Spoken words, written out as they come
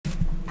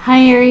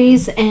Hi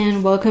Aries,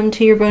 and welcome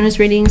to your bonus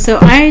reading. So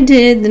I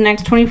did the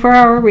next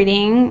 24-hour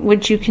reading,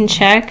 which you can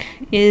check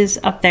is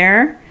up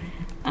there.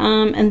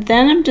 And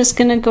then I'm just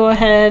going to go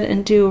ahead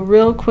and do a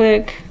real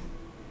quick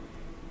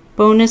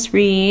bonus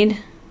read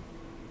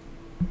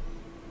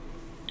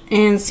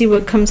and see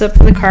what comes up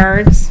in the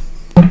cards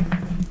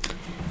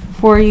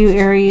for you,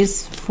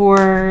 Aries,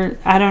 for,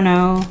 I don't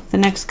know, the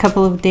next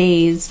couple of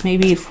days,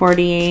 maybe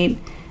 48.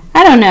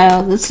 I don't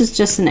know. This is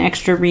just an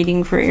extra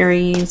reading for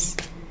Aries.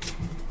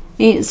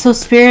 So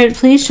Spirit,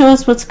 please show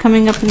us what's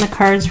coming up in the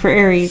cards for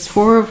Aries.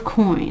 Four of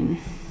Coin.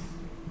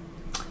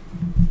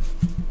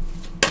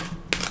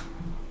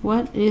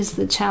 What is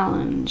the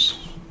challenge?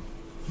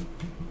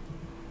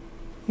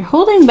 You're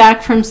holding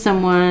back from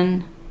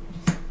someone,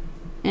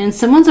 and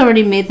someone's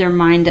already made their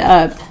mind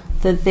up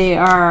that they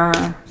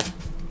are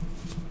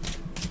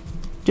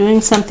doing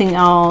something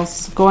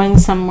else, going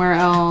somewhere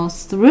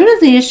else. The root of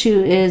the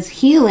issue is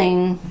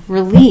healing,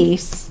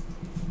 release,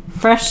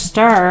 fresh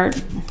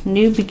start,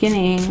 new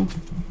beginning,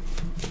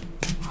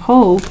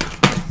 hope.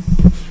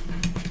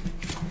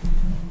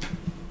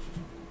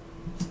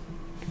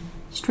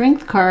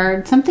 Strength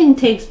card. Something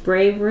takes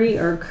bravery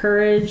or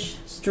courage,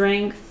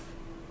 strength.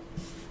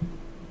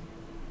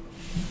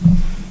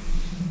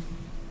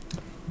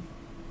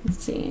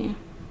 Let's see.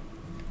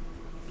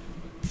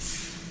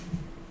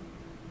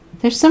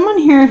 There's someone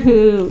here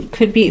who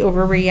could be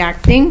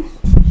overreacting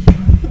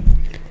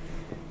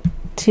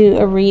to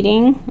a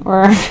reading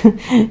or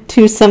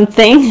to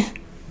something.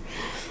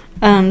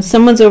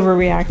 Someone's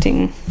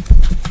overreacting.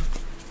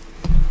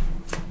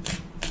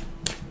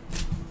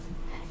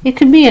 It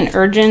could be an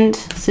urgent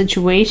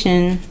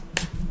situation.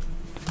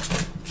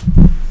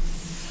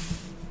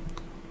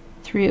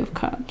 Three of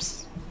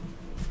Cups.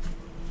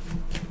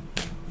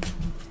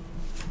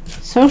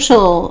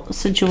 Social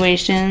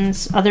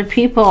situations, other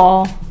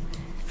people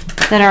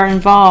that are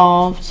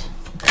involved.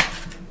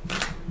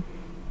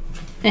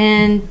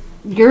 And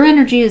your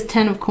energy is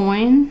 10 of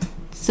Coin,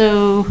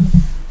 so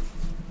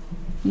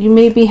you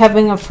may be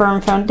having a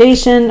firm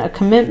foundation, a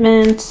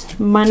commitment,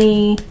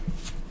 money,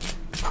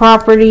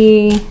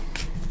 property.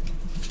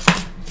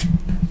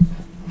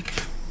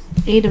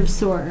 Eight of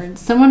Swords.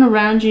 Someone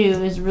around you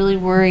is really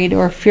worried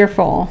or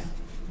fearful.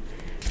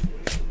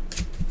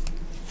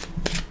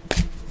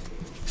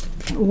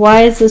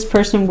 Why is this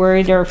person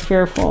worried or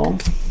fearful?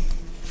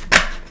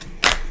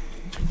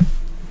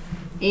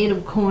 Eight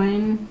of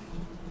Coin.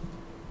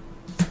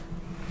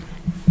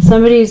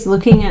 Somebody's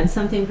looking at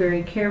something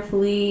very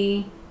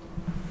carefully.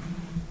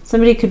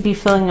 Somebody could be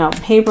filling out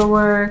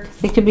paperwork.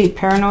 They could be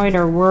paranoid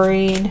or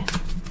worried.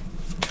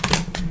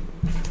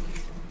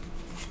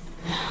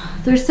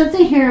 There's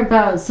something here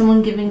about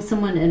someone giving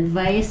someone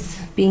advice,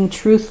 being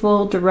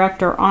truthful,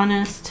 direct, or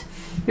honest.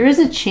 There is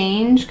a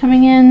change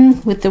coming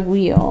in with the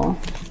Wheel.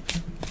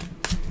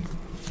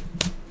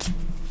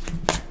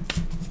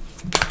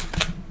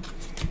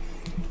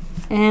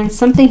 And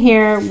something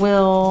here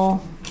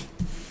will...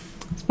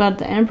 It's about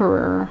the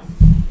Emperor.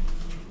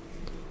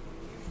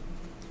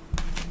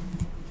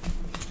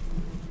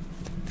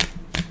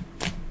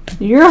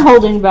 You're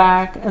holding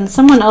back, and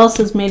someone else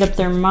has made up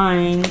their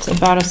mind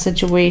about a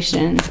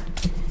situation.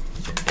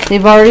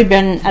 They've already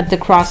been at the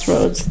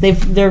crossroads.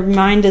 Their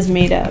mind is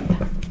made up.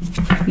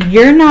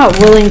 You're not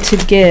willing to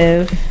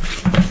give,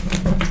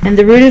 and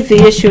the root of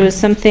the issue is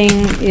something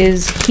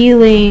is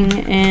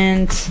healing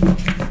and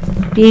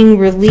being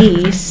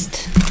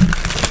released.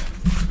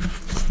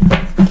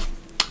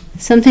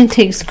 Something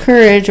takes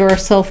courage or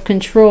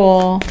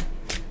self-control.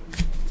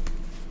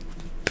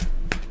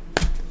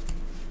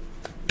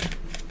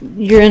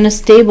 You're in a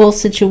stable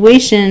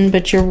situation,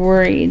 but you're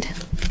worried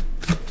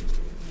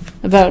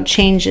about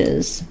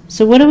changes.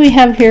 So what do we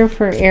have here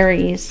for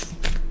Aries?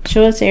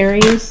 Show us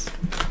Aries.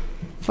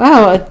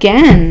 Wow,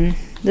 again,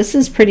 this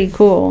is pretty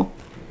cool.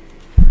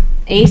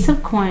 Ace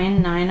of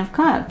Coin, Nine of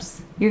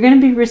Cups. You're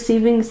going to be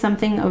receiving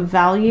something of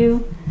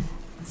value,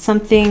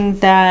 something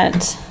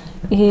that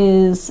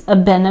is a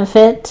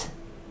benefit.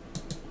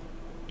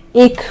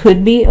 It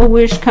could be a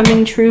wish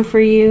coming true for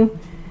you.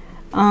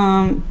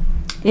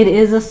 It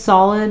is a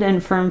solid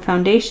and firm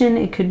foundation.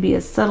 It could be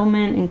a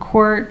settlement in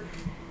court.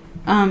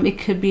 It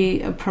could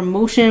be a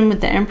promotion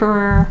with the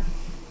Emperor.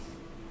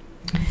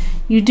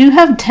 You do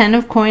have 10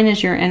 of Coin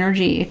as your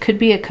energy. It could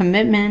be a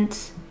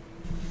commitment.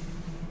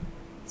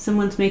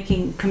 Someone's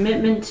making a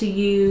commitment to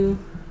you.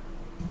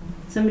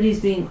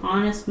 Somebody's being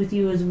honest with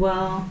you as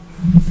well.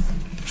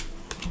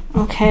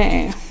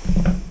 Okay.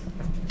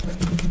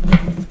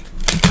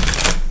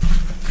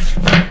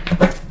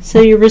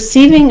 So you're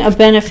receiving a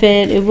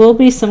benefit. It will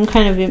be some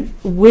kind of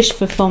a wish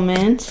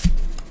fulfillment.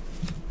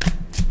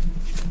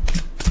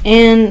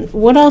 And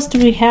what else do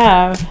we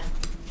have?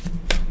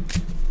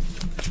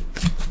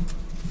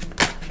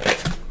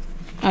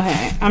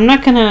 Okay, I'm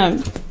not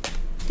gonna,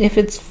 if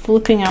it's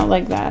flipping out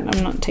like that,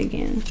 I'm not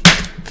taking it.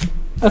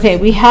 Okay,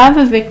 we have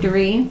a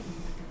victory.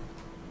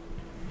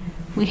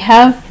 We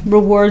have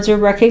rewards or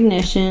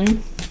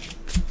recognition.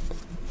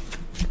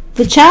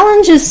 The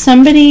challenge is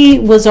somebody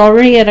was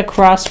already at a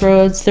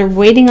crossroads. They're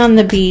waiting on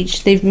the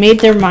beach. They've made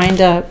their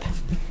mind up.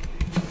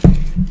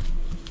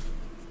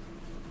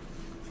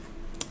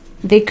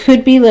 They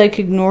could be like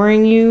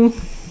ignoring you.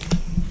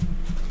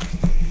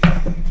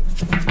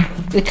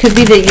 It could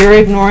be that you're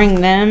ignoring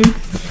them.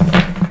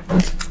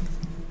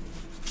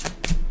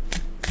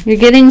 You're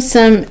getting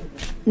some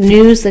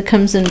news that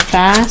comes in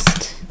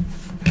fast.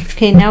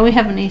 Okay, now we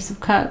have an Ace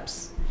of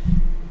Cups.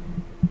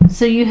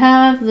 So you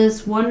have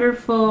this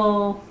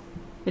wonderful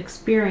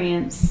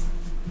experience.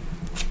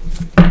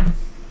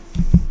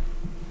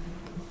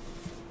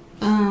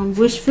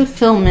 Wish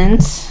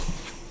fulfillment.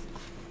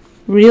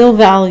 Real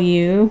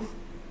value.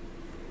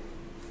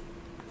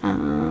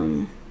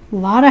 A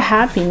lot of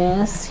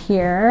happiness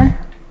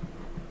here.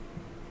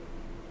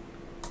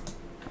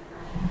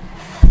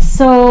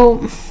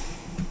 So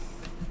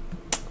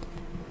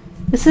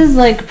this is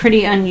like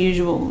pretty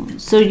unusual.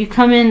 So you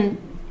come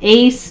in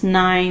Ace,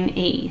 9,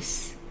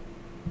 Ace.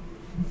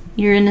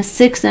 You're in a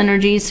 6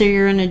 energy, so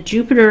you're in a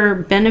Jupiter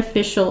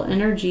beneficial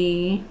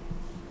energy.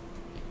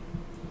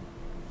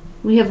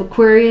 We have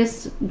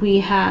Aquarius, we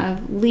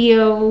have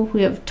Leo,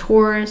 we have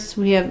Taurus,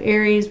 we have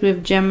Aries, we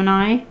have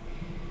Gemini.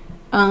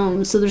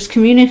 So there's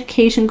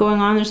communication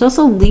going on. There's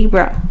also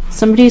Libra.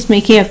 Somebody's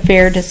making a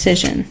fair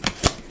decision.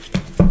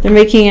 They're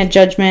making a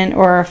judgment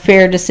or a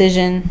fair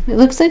decision. It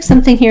looks like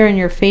something here in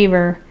your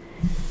favor.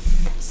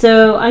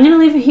 So I'm going to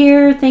leave it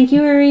here. Thank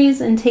you, Aries,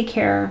 and take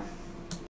care.